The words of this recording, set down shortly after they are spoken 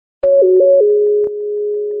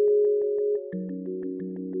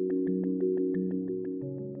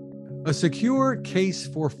A secure case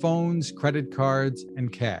for phones, credit cards,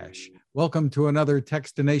 and cash. Welcome to another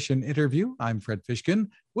Techstination interview. I'm Fred Fishkin.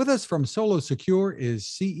 With us from Solo Secure is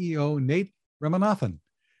CEO Nate Ramanathan.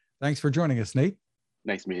 Thanks for joining us, Nate.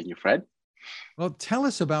 Nice meeting you, Fred. Well, tell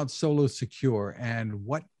us about Solo Secure and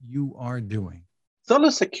what you are doing. Solo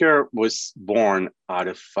Secure was born out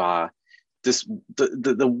of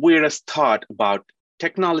the weirdest thought about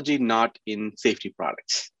technology not in safety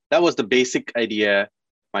products. That was the basic idea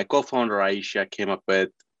my co-founder Aisha came up with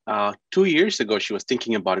 2 years ago. She was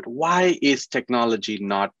thinking about it. Why is technology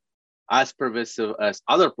not as pervasive as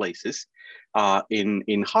other places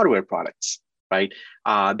in hardware products, right?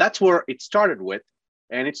 That's where it started with.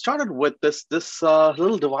 And it started with this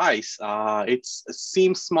little device. It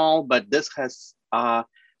seems small, but this has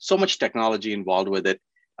so much technology involved with it,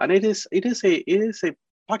 and it is a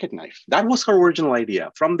pocket knife. That was her original idea.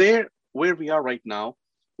 From there, where we are right now,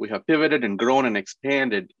 we have pivoted and grown and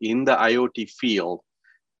expanded in the IoT field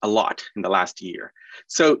a lot in the last year.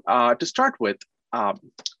 So to start with,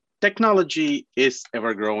 technology is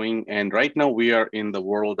ever growing, and right now we are in the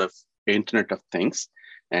world of Internet of Things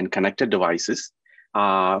and connected devices.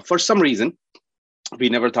 For some reason, we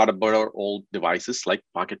never thought about our old devices like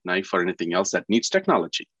pocket knife or anything else that needs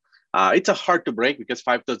technology. It's a hard to break because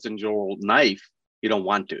 5,000-year-old knife, you don't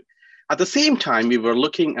want to. At the same time, we were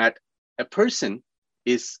looking at a person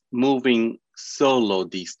is moving solo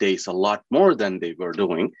these days a lot more than they were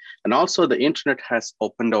doing. And also the internet has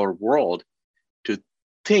opened our world to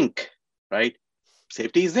think, right?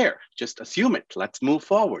 Safety is there, just assume it. Let's move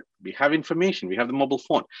forward. We have information, we have the mobile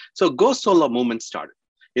phone. So Go Solo movement started.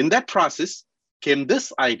 In that process came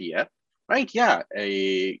this idea, right? Yeah,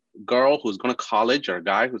 a girl who's going to college or a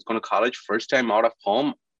guy who's going to college, first time out of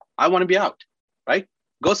home, I want to be out, right?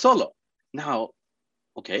 Go solo. Now,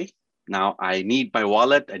 okay, now I need my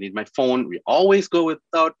wallet, I need my phone. We always go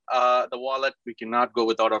without the wallet. We cannot go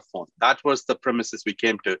without our phone. That was the premises we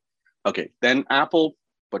came to. Okay, then Apple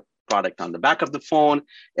put product on the back of the phone.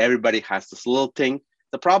 Everybody has this little thing.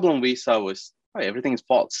 The problem we saw was, oh, everything is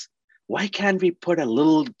false. Why can't we put a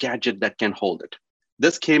little gadget that can hold it?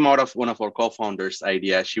 This came out of one of our co-founders'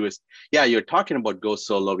 idea. She was, yeah, you're talking about Go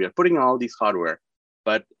Solo. We are putting all these hardware,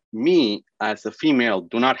 but me as a female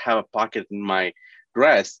do not have a pocket in my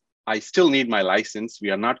dress. I still need my license.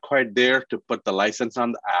 We are not quite there to put the license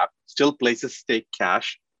on the app. Still places take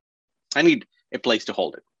cash. I need a place to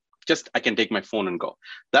hold it. Just I can take my phone and go.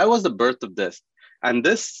 That was the birth of this. And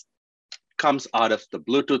this comes out of the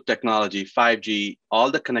Bluetooth technology, 5G,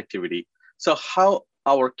 all the connectivity. So how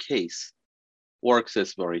our case works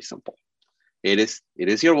is very simple. It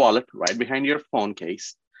is your wallet right behind your phone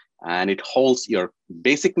case, and it holds your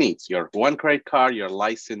basic needs, your one credit card, your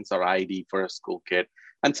license or ID for a school kid,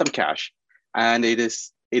 and some cash. And it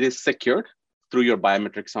is secured through your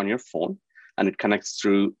biometrics on your phone, and it connects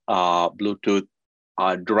through Bluetooth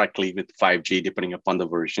directly with 5G, depending upon the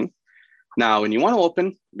version. Now, when you want to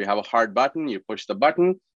open, we have a hard button. You push the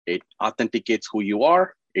button, it authenticates who you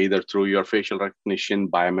are, either through your facial recognition,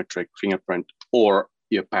 biometric, fingerprint, or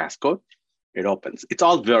your passcode. It opens. It's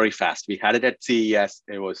all very fast. We had it at CES.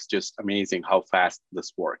 It was just amazing how fast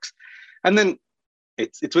this works. And then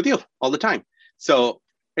it's with you all the time. So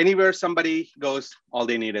anywhere somebody goes, all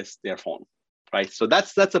they need is their phone, right? So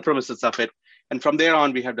that's the premises of it. And from there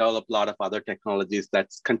on, we have developed a lot of other technologies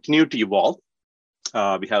that's continued to evolve.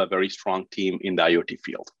 We have a very strong team in the IoT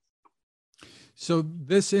field. So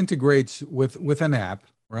this integrates with an app,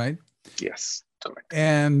 right? Yes, correct.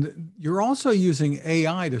 And you're also using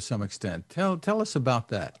AI to some extent. Tell us about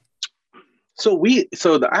that. So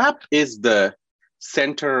the app is the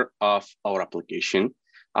center of our application.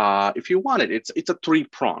 If you want it, it's a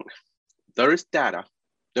three-prong. There is data.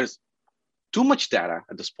 There's too much data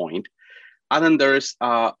at this point. And then there's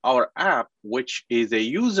our app, which is a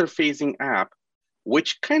user-facing app,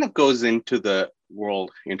 which kind of goes into the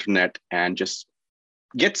world internet and just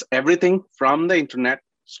gets everything from the internet,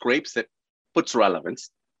 scrapes it, puts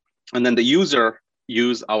relevance. And then the user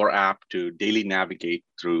use our app to daily navigate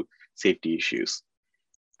through safety issues.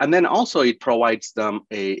 And then also it provides them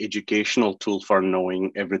a educational tool for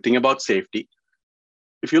knowing everything about safety.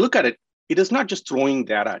 If you look at it, it is not just throwing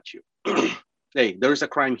data at you. Hey, there's a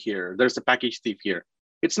crime here, there's a package thief here.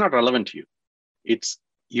 It's not relevant to you. It's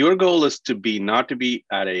your goal is to be not to be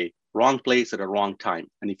at a wrong place at a wrong time.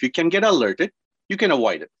 And if you can get alerted, you can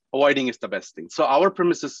avoid it. Avoiding is the best thing. So our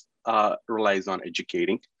premises relies on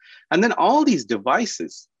educating. And then all these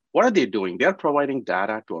devices, what are they doing? They're providing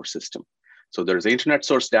data to our system. So there's internet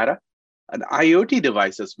source data and IoT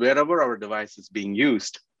devices, wherever our device is being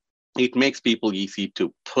used, it makes people easy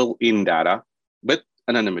to pull in data with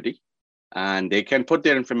anonymity and they can put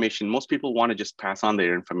their information. Most people want to just pass on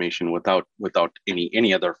their information without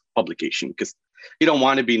any other publication, because you don't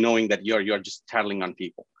want to be knowing that you're just tattling on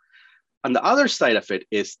people. On the other side of it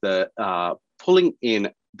is the pulling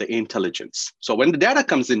in the intelligence. So when the data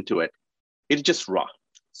comes into it, it's just raw.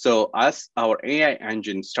 So as our AI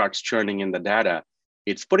engine starts churning in the data,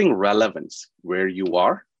 it's putting relevance where you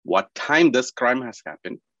are, what time this crime has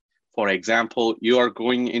happened. For example, you are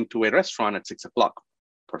going into a restaurant at 6 o'clock,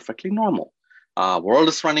 perfectly normal. World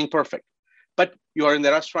is running perfect. But you are in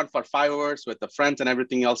the restaurant for 5 hours with the friends and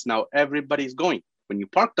everything else. Now everybody's going. When you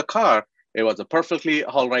park the car, it was a perfectly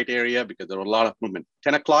all right area because there were a lot of movement.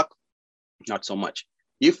 10 o'clock, not so much.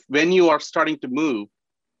 When you are starting to move,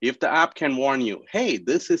 if the app can warn you, hey,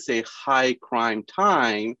 this is a high crime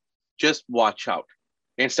time, just watch out.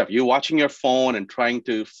 And stuff, you're watching your phone and trying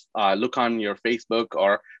to look on your Facebook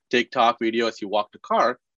or TikTok video as you walk the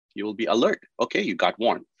car, you will be alert. Okay, you got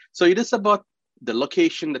warned. So it is about the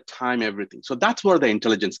location, the time, everything. So that's where the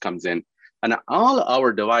intelligence comes in. And all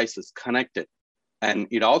our devices connected. And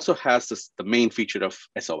it also has the main feature of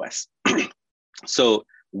SOS. So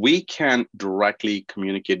we can directly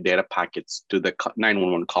communicate data packets to the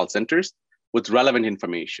 911 call centers with relevant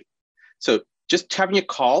information. So just having a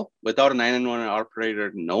call without a 911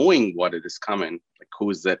 operator knowing what it is coming, like who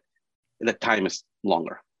is it, the time is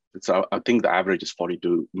longer. I think the average is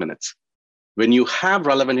 42 minutes. When you have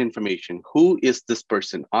relevant information, who is this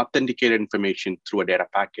person, authenticated information through a data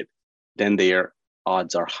packet, then their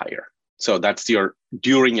odds are higher. So that's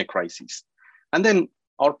during a crisis. And then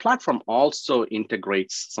our platform also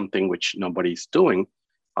integrates something which nobody's doing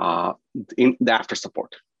in the after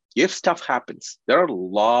support. If stuff happens, there are a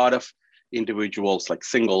lot of individuals like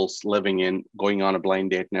singles going on a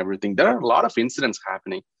blind date and everything. There are a lot of incidents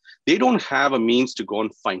happening. They don't have a means to go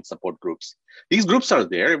and find support groups. These groups are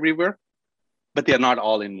there everywhere, but they're not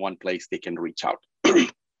all in one place they can reach out.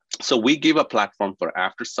 So we give a platform for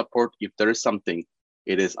after support. If there is something,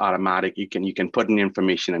 it is automatic. You can put in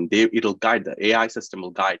information and it'll guide, the AI system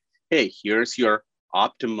will guide, hey, here's your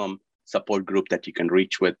optimum support group that you can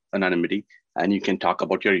reach with anonymity, and you can talk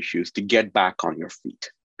about your issues to get back on your feet.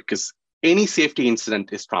 Because any safety incident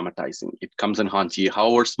is traumatizing. It comes and haunts you,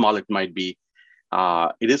 however small it might be.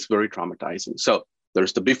 It is very traumatizing. So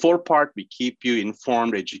there's the before part. We keep you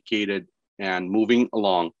informed, educated, and moving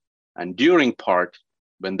along. And during part,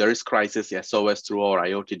 when there is crisis, SOS through our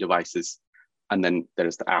IoT devices, and then there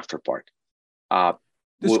is the after part.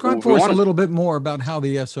 Describe for us a little bit more about how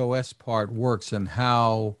the SOS part works and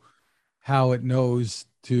how it knows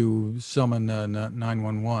to summon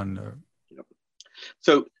 911.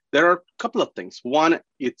 So there are a couple of things. One,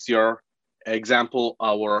 it's your example,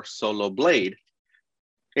 our Solo Blade.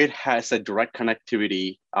 It has a direct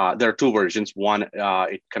connectivity. There are two versions. One,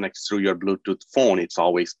 it connects through your Bluetooth phone. It's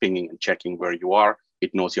always pinging and checking where you are.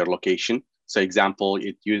 It knows your location. So example,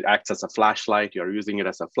 it acts as a flashlight. You're using it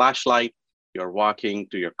as a flashlight. You're walking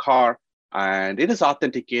to your car and it is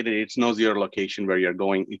authenticated. It knows your location, where you're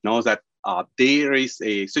going. It knows that there is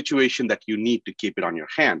a situation that you need to keep it on your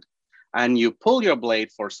hand. And you pull your blade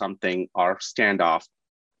for something or standoff.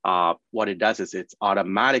 What it does is it's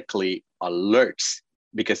automatically alerts,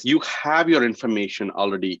 because you have your information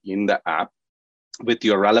already in the app with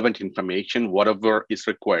your relevant information, whatever is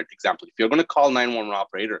required. Example, if you're going to call 911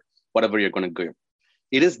 operator, whatever you're going to give,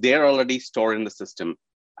 it is there already stored in the system.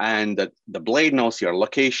 And the blade knows your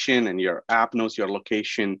location and your app knows your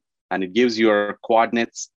location, and it gives your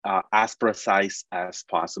coordinates as precise as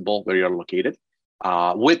possible where you're located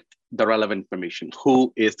with the relevant information.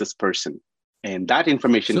 Who is this person? And that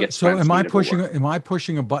information gets transmitted. So am I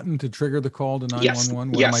pushing a button to trigger the call to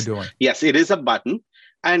 911? What am I doing? Yes, it is a button.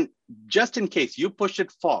 And just in case you push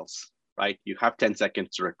it false, right, you have 10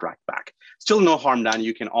 seconds to retract back. Still no harm done.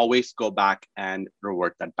 You can always go back and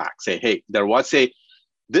revert that back. Say, hey,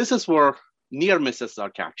 this is where near misses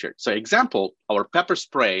are captured. So example, our pepper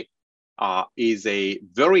spray is a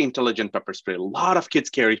very intelligent pepper spray. A lot of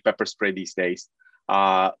kids carry pepper spray these days.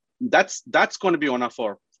 That's going to be one of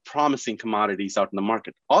our promising commodities out in the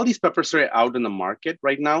market. All these pepper spray out in the market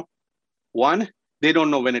right now, one, they don't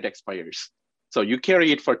know when it expires. So you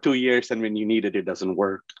carry it for 2 years, and when you need it, it doesn't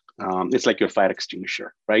work. It's like your fire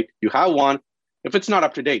extinguisher, right? You have one. If it's not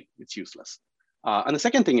up to date, it's useless. And the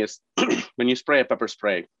second thing is, when you spray a pepper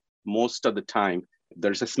spray, most of the time, if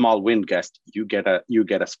there's a small wind gust, you get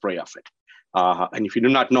a spray of it. And if you do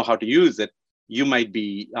not know how to use it, you might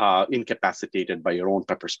be incapacitated by your own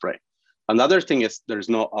pepper spray. Another thing is there's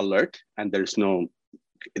no alert and there's no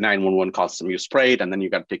 911 call system. You spray it and then you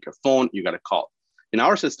got to take your phone, you got to call. In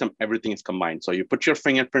our system, everything is combined. So you put your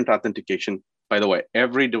fingerprint authentication. By the way,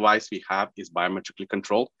 every device we have is biometrically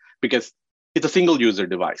controlled, because It's a single user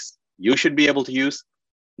device. You should be able to use,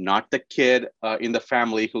 not the kid in the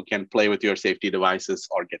family who can play with your safety devices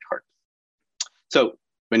or get hurt. So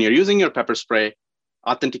when you're using your pepper spray,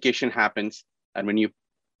 authentication happens. And when you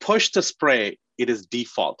push the spray, it is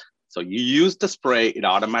default. So you use the spray, it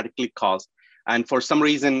automatically calls. And for some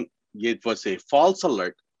reason, it was a false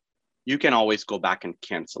alert. You can always go back and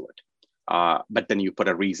cancel it. But then you put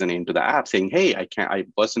a reason into the app saying, hey, I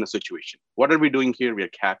was in a situation. What are we doing here? We are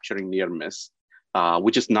capturing near miss,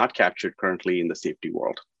 which is not captured currently in the safety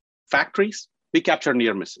world. Factories, we capture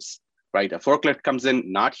near misses, right? A forklift comes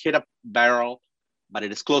in, not hit a barrel, but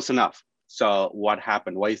it is close enough. So what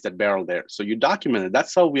happened? Why is that barrel there? So you document it.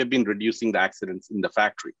 That's how we have been reducing the accidents in the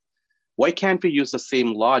factory. Why can't we use the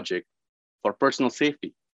same logic for personal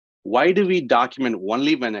safety? Why do we document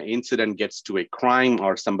only when an incident gets to a crime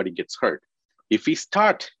or somebody gets hurt? If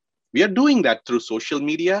we are doing that through social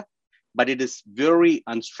media, but it is very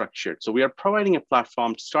unstructured. So we are providing a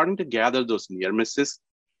platform starting to gather those near misses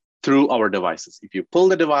through our devices. If you pull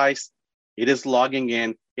the device, it is logging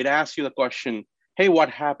in, it asks you the question, hey, what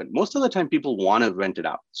happened? Most of the time people want to vent it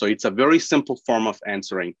out. So it's a very simple form of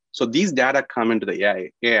answering. So these data come into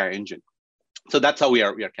the AI engine. So that's how we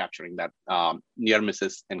are capturing that near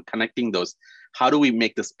misses and connecting those. How do we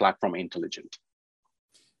make this platform intelligent?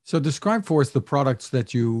 So describe for us the products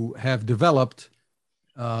that you have developed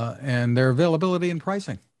and their availability and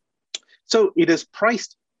pricing. So it is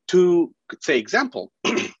priced to, say, example,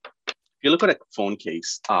 if you look at a phone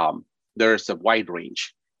case, there's a wide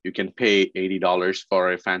range. You can pay $80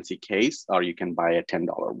 for a fancy case, or you can buy a $10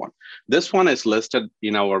 one. This one is listed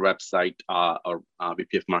in our website, or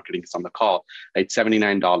VP of Marketing is on the call. It's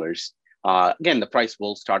 $79. Again, the price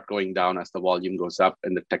will start going down as the volume goes up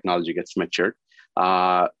and the technology gets matured.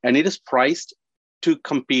 And it is priced to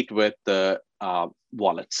compete with the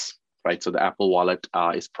wallets, right? So the Apple Wallet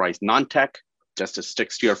is priced non-tech, just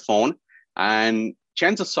sticks to your phone. And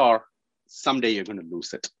chances are someday you're going to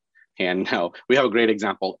lose it. And we have a great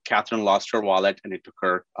example. Catherine lost her wallet and it took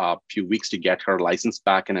her a few weeks to get her license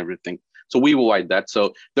back and everything. So we avoid that.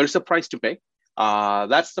 So there's a price to pay.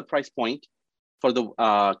 That's the price point for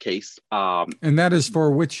the case. And that is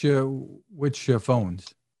for which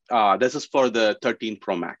phones? This is for the 13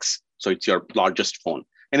 Pro Max. So it's your largest phone.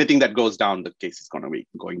 Anything that goes down, the case is going to be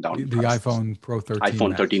going down. The iPhone Pro 13.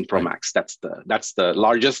 iPhone 13 Pro Max. That's the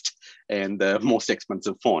largest and the most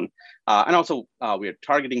expensive phone. And also, we are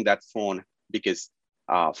targeting that phone because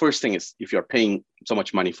first thing is, if you're paying so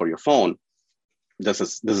much money for your phone, this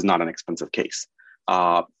is not an expensive case.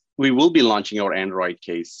 We will be launching our Android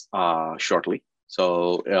case shortly.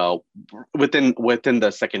 So within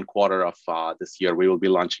the second quarter of this year, we will be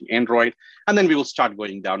launching Android, and then we will start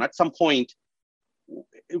going down. At some point,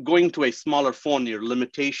 going to a smaller phone, your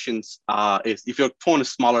limitations is if your phone is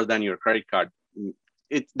smaller than your credit card,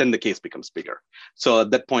 then the case becomes bigger. So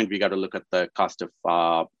at that point, we got to look at the cost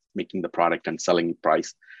of making the product and selling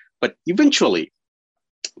price. But eventually,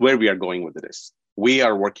 where we are going with it is, we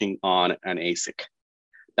are working on an ASIC.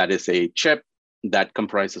 That is a chip that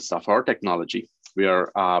comprises of our technology.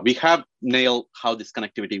 We have nailed how this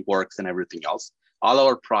connectivity works and everything else. All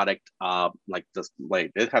our product,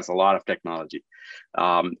 it has a lot of technology.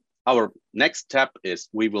 Our next step is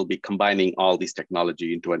we will be combining all these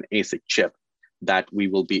technology into an ASIC chip that we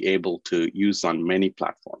will be able to use on many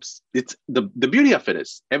platforms. It's the beauty of it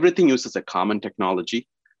is everything uses a common technology.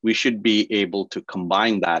 We should be able to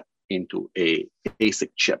combine that into a ASIC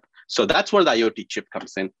chip. So that's where the IoT chip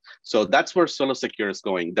comes in. So that's where SoloSecure is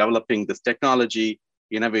going, developing this technology,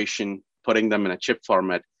 innovation, putting them in a chip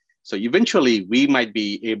format. So eventually we might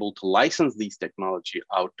be able to license these technology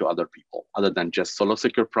out to other people other than just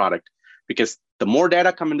SoloSecure product, because the more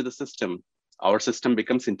data come into the system, our system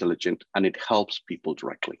becomes intelligent and it helps people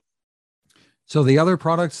directly. So the other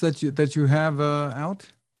products that you have out?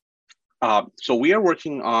 So we are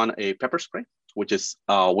working on a pepper spray,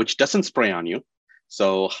 which doesn't spray on you.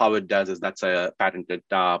 So how it does is that's a patented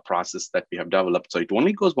process that we have developed. So it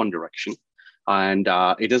only goes one direction, and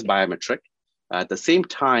it is biometric. At the same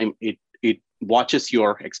time, it watches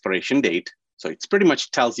your expiration date. So it's pretty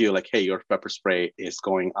much tells you like, hey, your pepper spray is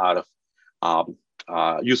going out of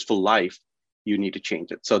useful life. You need to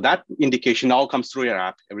change it. So that indication all comes through your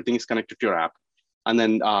app. Everything is connected to your app. And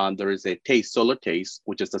then there is a taste, solar taste,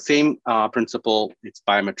 which is the same principle. It's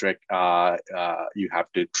biometric. You have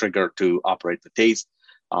to trigger to operate the taste.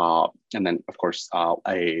 And then, of course,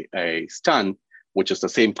 a stun, which is the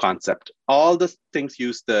same concept. All the things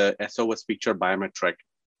use the SOS feature biometric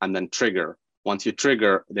and then trigger. Once you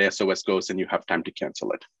trigger, the SOS goes and you have time to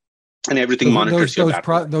cancel it. And everything monitors your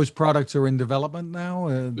battery. Those products are in development now?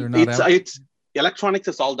 They're not out? electronics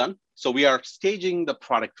is all done. So we are staging the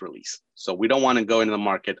product release. So we don't want to go into the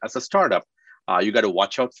market as a startup. You got to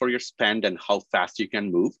watch out for your spend and how fast you can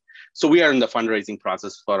move. So we are in the fundraising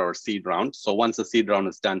process for our seed round. So once the seed round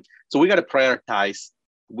is done, so we got to prioritize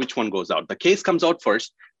which one goes out. The case comes out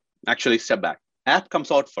first. Actually, step back. App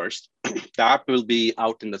comes out first. The app will be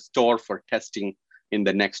out in the store for testing in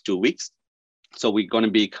the next 2 weeks. So we're going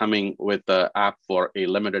to be coming with the app for a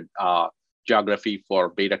limited geography for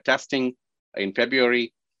beta testing in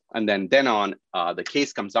February. And then on, the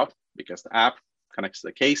case comes out because the app connects to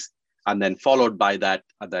the case. And then followed by that,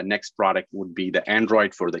 the next product would be the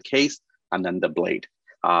Android for the case, and then the blade.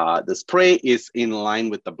 The spray is in line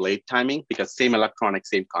with the blade timing because same electronic,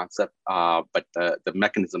 same concept, but the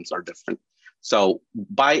mechanisms are different. So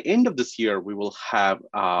by end of this year, we will have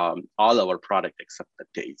all our product except the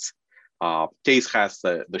TASE. TASE has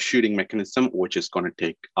the shooting mechanism, which is going to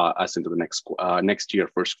take us into the next year,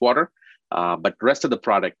 first quarter. But the rest of the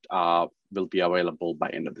product will be available by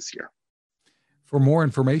end of this year. For more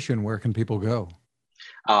information, where can people go?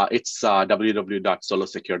 It's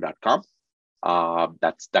www.solosecure.com.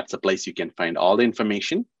 That's a place you can find all the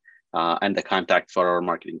information and the contact for our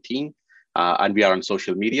marketing team. And we are on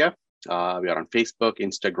social media. We are on Facebook,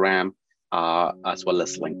 Instagram, as well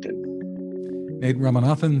as LinkedIn. Nate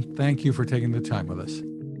Ramanathan, thank you for taking the time with us.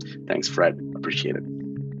 Thanks, Fred. Appreciate it.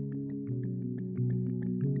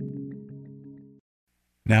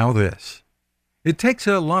 Now this. It takes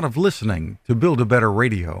a lot of listening to build a better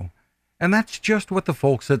radio, and that's just what the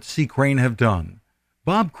folks at C. Crane have done.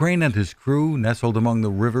 Bob Crane and his crew, nestled among the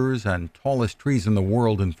rivers and tallest trees in the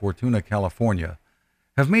world in Fortuna, California,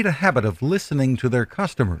 have made a habit of listening to their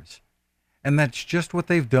customers. And that's just what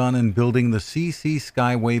they've done in building the CC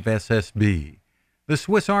Skywave SSB, the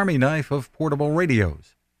Swiss Army knife of portable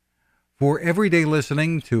radios. For everyday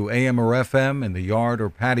listening to AM or FM in the yard or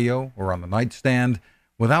patio or on the nightstand,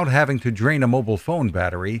 without having to drain a mobile phone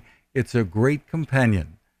battery, it's a great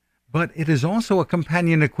companion. But it is also a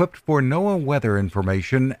companion equipped for NOAA weather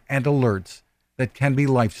information and alerts that can be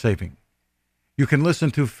life-saving. You can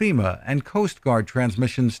listen to FEMA and Coast Guard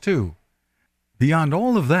transmissions too. Beyond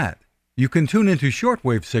all of that, you can tune into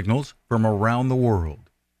shortwave signals from around the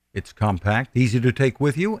world. It's compact, easy to take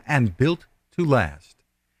with you, and built to last.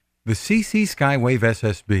 The CC Skywave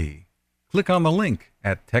SSB. Click on the link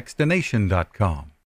at Techstination.com.